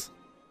friends.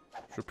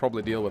 Should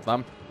probably deal with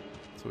them,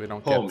 so we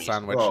don't get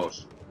sandwiched.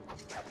 Close.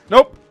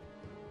 Nope!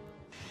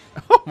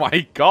 Oh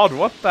my god,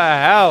 what the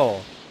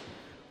hell?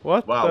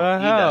 What wow, the hell?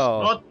 He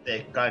does not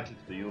take kindly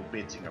to you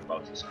bitching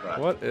about his card.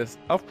 What is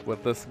up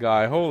with this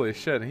guy? Holy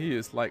shit, he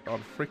is like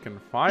on freaking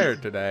fire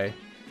today.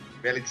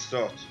 Well, it's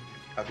shot.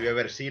 Have you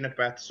ever seen a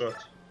bad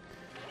shot?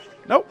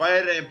 Nope.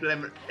 Fire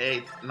Emblem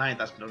 9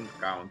 does not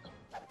count.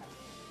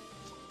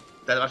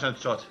 That wasn't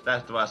shot,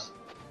 that was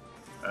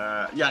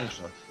young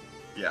shot.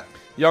 Yeah.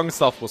 Young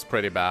stuff was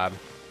pretty bad.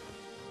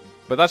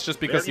 But that's just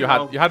because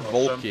well, you had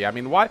Volky. I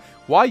mean,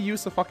 why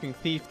use a fucking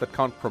thief that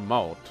can't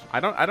promote? I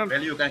don't.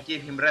 Well, you can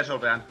give him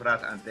Resolve and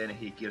Wrath, and then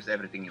he kills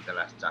everything in the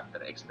last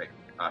chapter. Expect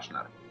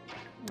Ashnar.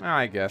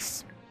 I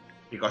guess.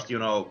 Because you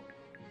know,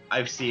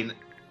 I've seen,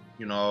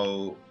 you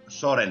know,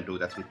 Soren do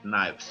that with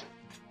knives.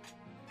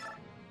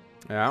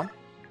 Yeah.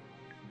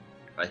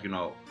 Like, you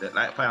know, the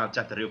final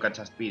chapter you can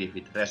just beat it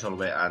with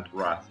Resolve and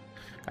Wrath.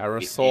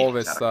 Resolve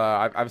is.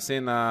 I've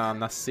seen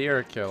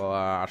Nasir kill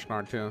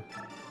Ashnar too.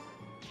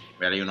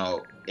 Well, you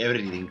know,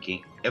 everything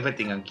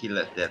can kill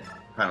the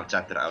final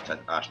chapter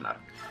outside Ashnar.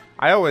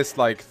 I always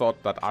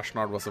thought that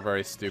Ashnar was a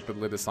very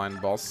stupidly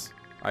designed boss.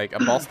 Like a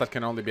boss that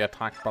can only be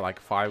attacked by like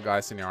 5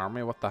 guys in your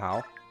army. What the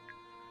hell?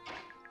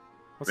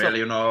 What's well, up?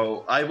 you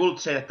know, I would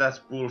say that that's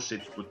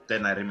bullshit, but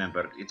then I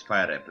remembered it's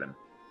Fire Emblem.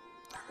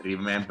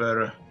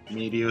 Remember,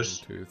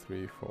 Medius? 1, 2,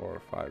 3,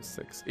 4, 5,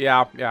 6.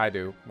 Yeah, I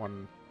do.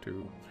 1, 2,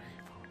 3,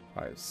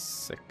 4, 5,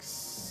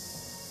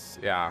 6.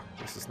 Yeah,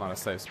 this is not a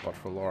safe spot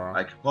for Laura.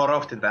 Like, more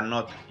often than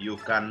not, you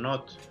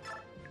cannot...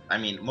 I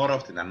mean, more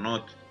often than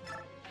not,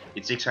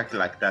 it's exactly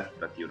like that,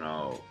 you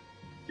know,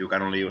 you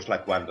can only use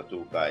like 1 to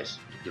 2 guys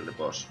to kill the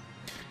boss.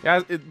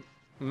 Yeah,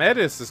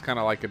 Medis is kind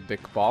of like a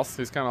dick boss.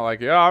 He's kind of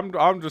like, yeah,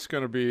 I'm just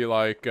gonna be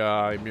like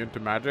immune to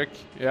magic.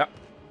 Yeah,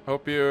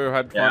 hope you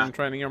had fun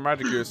training your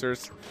magic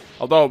users.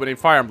 Although, but in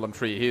Fire Emblem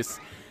 3,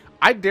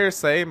 I dare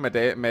say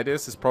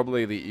Medis is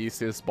probably the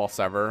easiest boss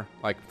ever.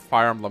 Like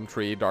Fire Emblem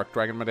 3, Dark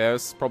Dragon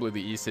Medus, probably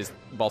the easiest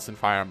boss in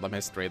Fire Emblem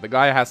history. The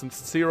guy has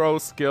 0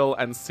 skill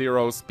and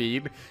 0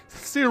 speed,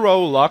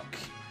 0 luck.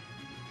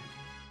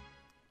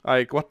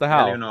 Like, what the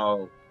hell? Well, you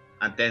know,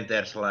 and then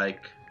there's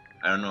like,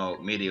 I don't know,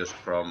 Medius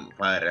from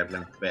Fire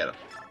Emblem 12.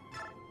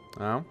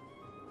 Oh?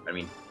 I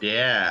mean,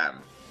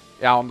 damn.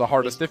 Yeah, on the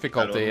hardest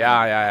difficulty.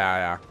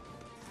 Yeah.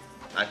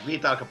 Like, we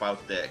talk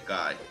about the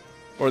guy.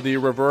 Or the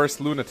reverse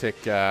lunatic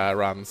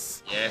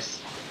runs.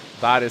 Yes.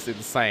 That is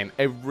insane.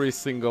 Every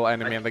single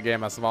enemy in the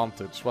game has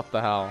advantage. What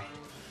the hell?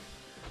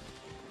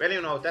 Well,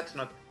 you know, that's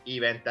not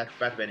even that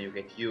bad when you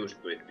get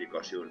used to it,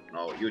 because you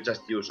know, you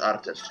just use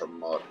archers some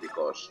more,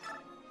 because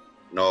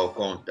no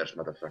counters,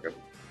 motherfucker.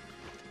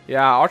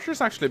 Yeah,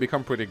 archers actually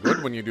become pretty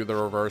good when you do the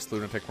reverse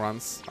lunatic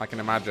runs. I can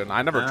imagine.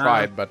 I never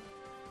tried, but...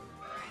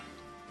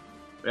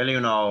 Well,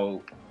 you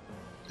know,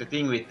 the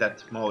thing with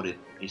that mode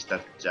is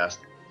that just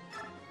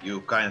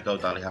you kind of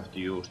totally have to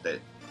use the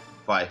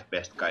 5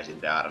 best guys in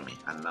the army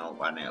and no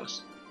one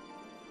else.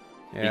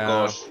 Yeah.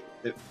 Because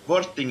the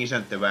worst thing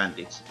isn't the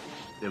advantage.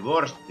 The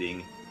worst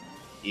thing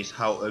is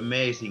how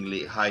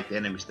amazingly high the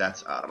enemy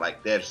stats are.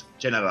 Like, there's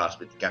generals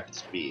with capped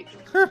speed.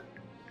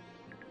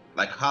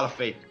 Like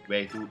halfway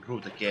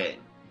through the game.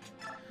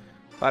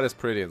 That is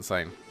pretty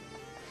insane.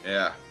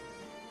 Yeah.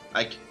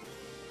 Like,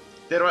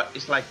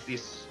 is like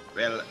this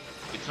well,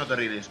 it's not a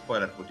really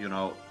spoiler, but you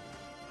know,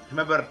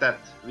 remember that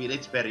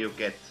village where you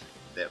get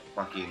the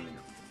fucking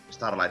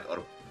starlight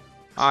orb?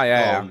 Ah,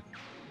 yeah.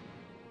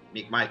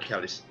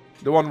 Michaelis.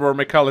 The one where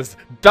Michaelis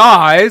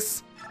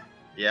dies?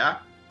 Yeah.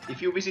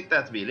 If you visit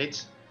that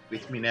village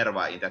with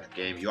Minerva in that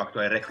game, you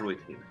actually recruit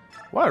him.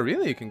 Wow,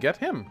 really? You can get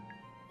him?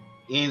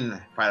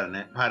 In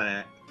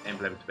Fire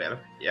Emblem 12,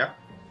 yeah.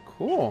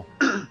 Cool.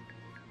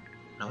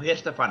 Now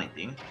here's the funny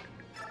thing.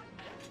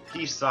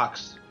 He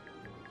sucks.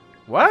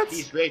 What?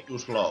 He's way too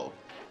slow.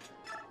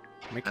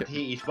 And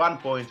he is 1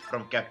 point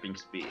from capping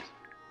speed.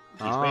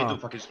 He's way too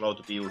fucking slow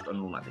to be used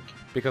on Lunatic.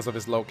 Because of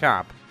his low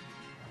cap.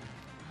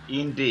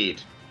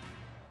 Indeed.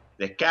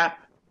 The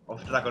cap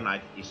of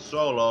Dragonite is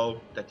so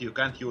low that you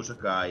can't use a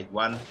guy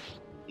 1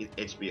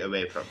 HP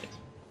away from it.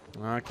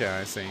 Okay,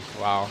 I see.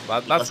 Wow,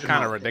 that's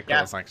kind of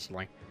ridiculous,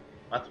 actually.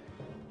 What?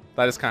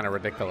 That is kind of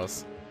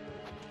ridiculous.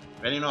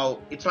 Well, you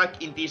know, it's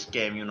like in this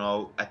game, you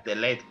know, at the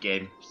late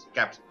game,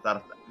 caps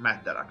start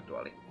matter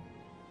actually.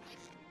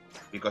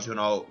 Because, you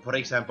know, for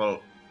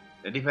example,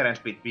 the difference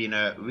between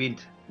a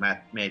wind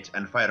mage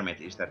and fire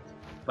mage is that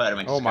fire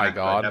mage oh my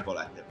god. double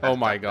at the oh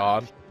my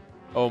god.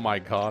 Oh my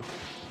god.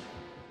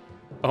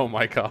 Oh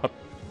my god.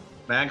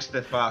 Thanks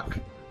the fuck.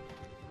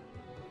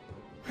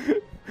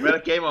 Well,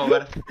 game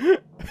over.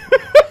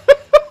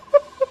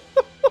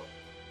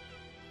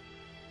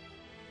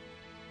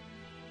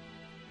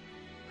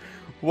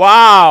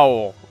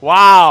 Wow!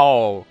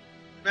 Wow!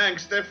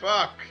 Thanks the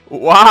fuck.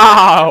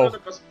 Wow!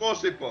 That was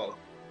possible.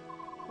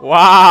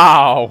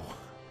 Wow!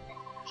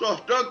 So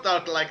don't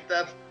talk like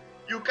that.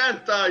 You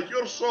can't die.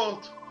 You're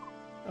short.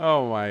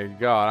 Oh my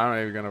god, I'm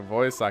not even gonna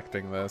voice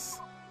acting this.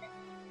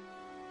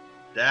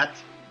 That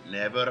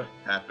never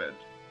happened.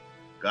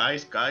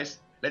 Guys,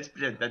 let's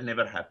pretend that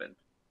never happened.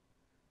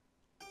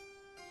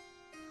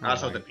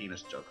 Also the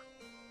penis joke.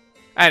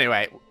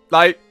 Anyway,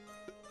 like,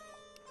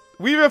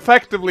 we've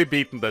effectively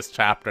beaten this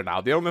chapter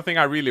now. The only thing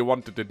I really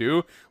wanted to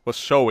do was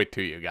show it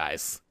to you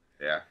guys.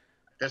 Yeah.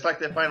 There's like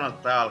the final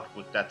talk,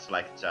 but that's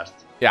like just...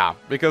 Yeah,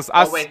 because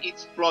as... Oh wait,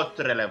 it's plot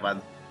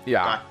relevant.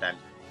 Yeah. Goddamn.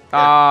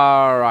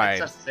 Alright.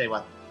 Let's just say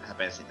what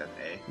happens in that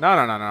day.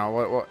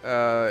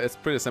 No. It's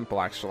pretty simple,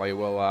 actually.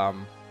 We'll,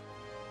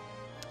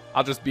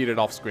 I'll just beat it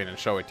off screen and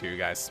show it to you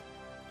guys.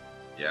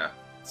 Yeah.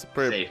 It's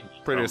pretty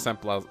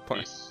simple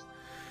as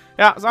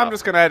yeah, so I'm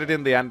just gonna edit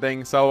in the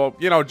ending. So,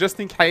 you know, just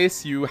in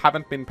case you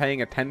haven't been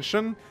paying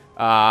attention,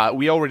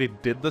 we already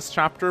did this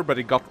chapter, but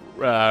it got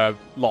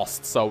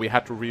lost, so we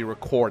had to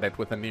re-record it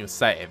with a new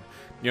save.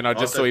 You know,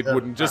 just so it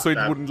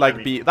wouldn't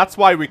like be. That's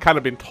why we kind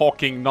of been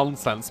talking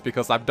nonsense,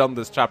 because I've done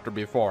this chapter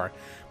before.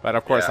 But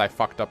of course, I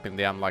fucked up in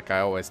the end, like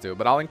I always do.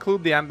 But I'll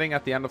include the ending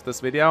at the end of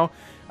this video,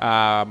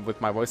 with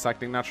my voice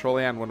acting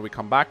naturally. And when we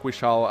come back, we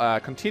shall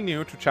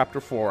continue to chapter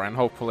 4, and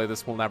hopefully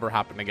this will never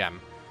happen again.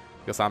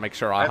 Because I'll make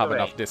sure I have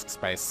enough disk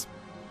space.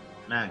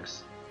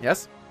 Max.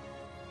 Yes?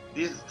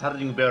 This is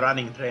starting to be a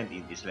running trend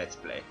in this Let's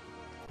Play.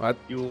 What?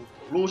 You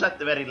lose at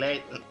the very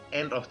late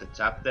end of the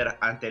chapter,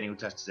 and then you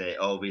just say,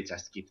 oh, we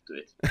just skip to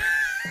it.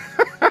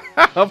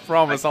 I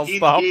promise I'll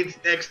stop.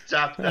 Next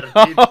chapter.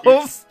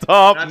 I'll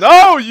stop.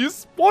 No, you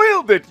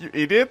spoiled it, you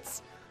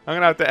idiots. I'm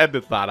gonna have to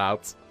edit that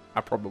out.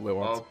 I probably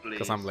won't,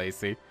 because I'm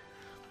lazy.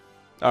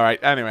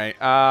 Alright, anyway,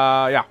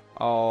 yeah.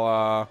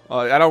 I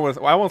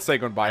won't say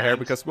goodbye here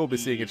because we'll be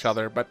seeing each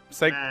other, but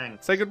say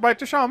goodbye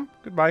to ShoM.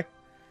 Goodbye.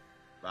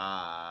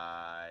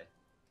 Bye.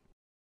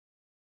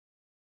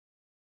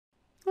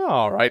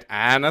 Alright,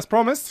 and as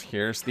promised,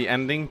 here's the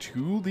ending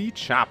to the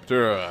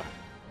chapter.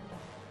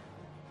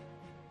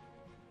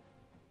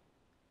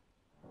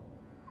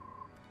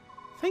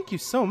 Thank you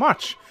so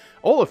much,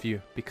 all of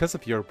you. Because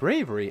of your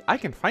bravery, I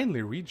can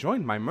finally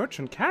rejoin my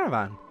merchant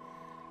caravan.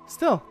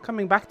 Still,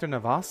 coming back to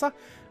Navasa,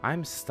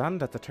 I'm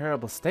stunned at the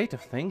terrible state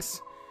of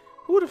things.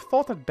 Who would have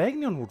thought that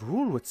Begnion would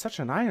rule with such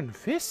an iron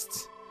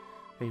fist?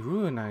 They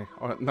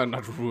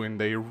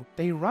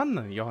they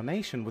run your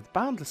nation with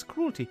boundless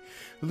cruelty,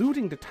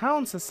 looting the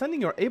towns and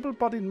sending your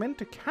able-bodied men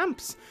to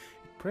camps.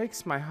 It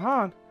breaks my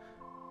heart.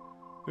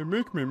 They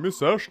make me miss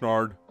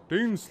Ashnard,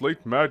 Dane's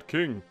late Mad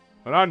King,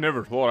 and I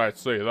never thought I'd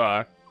say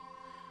that.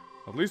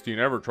 At least he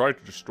never tried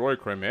to destroy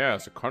Crimea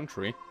as a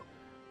country.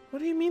 What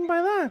do you mean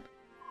by that?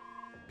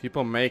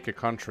 People make a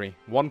country.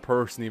 One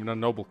person, even a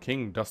noble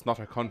king, does not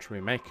a country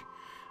make.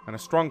 And a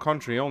strong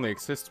country only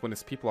exists when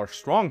its people are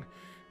strong.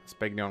 As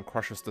Begnion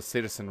crushes the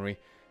citizenry,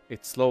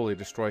 it slowly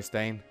destroys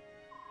Dane.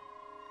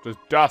 The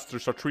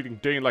dastards are treating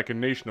Dane like a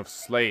nation of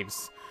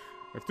slaves.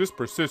 If this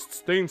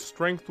persists, Dane's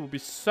strength will be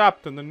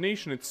sapped and the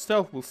nation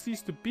itself will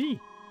cease to be.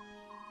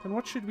 Then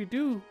what should we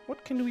do?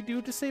 What can we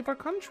do to save our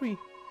country?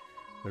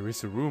 There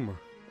is a rumor.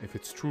 If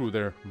it's true,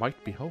 there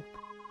might be hope.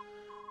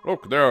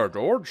 Look there,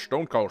 George.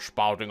 Don't go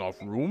spouting off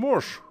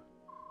rumors.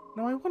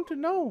 No, I want to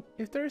know.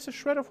 If there is a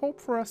shred of hope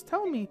for us,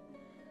 tell me.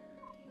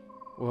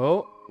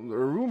 Well, the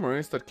rumor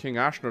is that King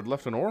Ashnard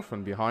left an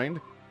orphan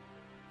behind.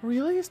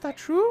 Really? Is that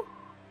true?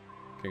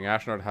 King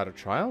Ashnard had a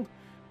child?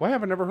 Why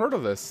have I never heard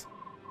of this?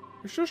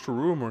 It's just a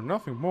rumor,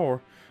 nothing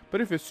more.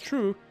 But if it's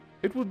true,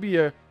 it would be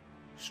a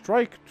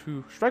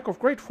Strike of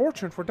great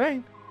fortune for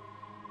Dane.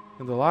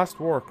 In the last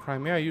war,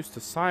 Crimea used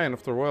the scion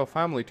of the royal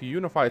family to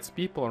unify its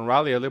people and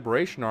rally a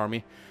liberation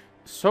army.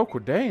 So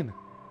could Dane.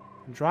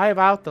 Drive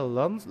out the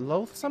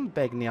loathsome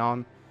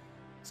Begnion.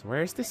 So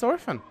where is this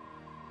orphan?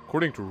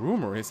 According to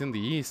rumor, he's in the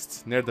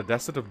east, near the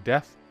Desert of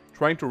Death,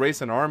 trying to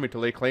raise an army to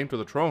lay claim to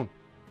the throne.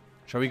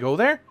 Shall we go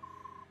there?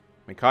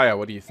 Micaiah,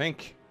 what do you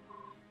think?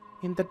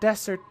 In the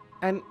desert,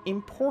 an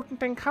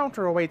important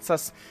encounter awaits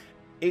us.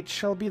 It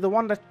shall be the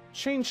one that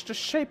changed the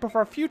shape of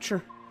our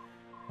future.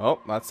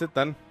 Well, that's it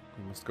then.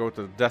 We must go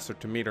to the desert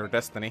to meet our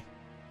destiny.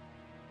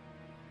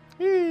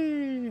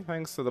 Eee,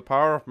 thanks to the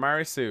power of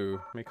Mary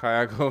Sue,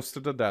 Micaiah goes to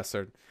the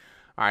desert.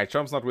 Alright,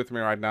 Chum's not with me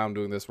right now. I'm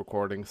doing this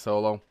recording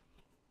solo.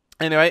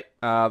 Anyway,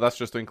 that's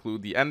just to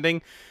include the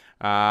ending.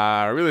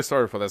 Really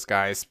sorry for this,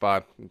 guys,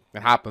 but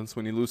it happens.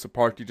 When you lose a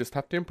part, you just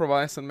have to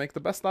improvise and make the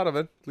best out of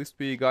it. At least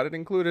we got it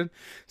included.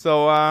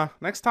 So,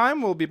 next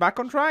time, we'll be back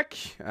on track.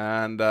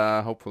 And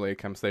hopefully,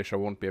 Camstasia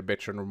won't be a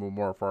bitch and remove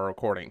more of our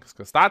recordings.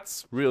 Because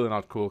that's really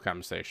not cool,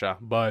 Camstasia,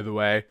 by the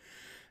way.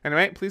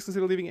 Anyway, please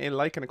consider leaving a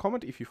like and a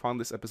comment if you found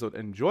this episode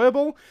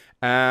enjoyable.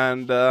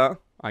 And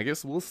I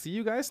guess we'll see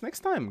you guys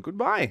next time.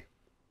 Goodbye.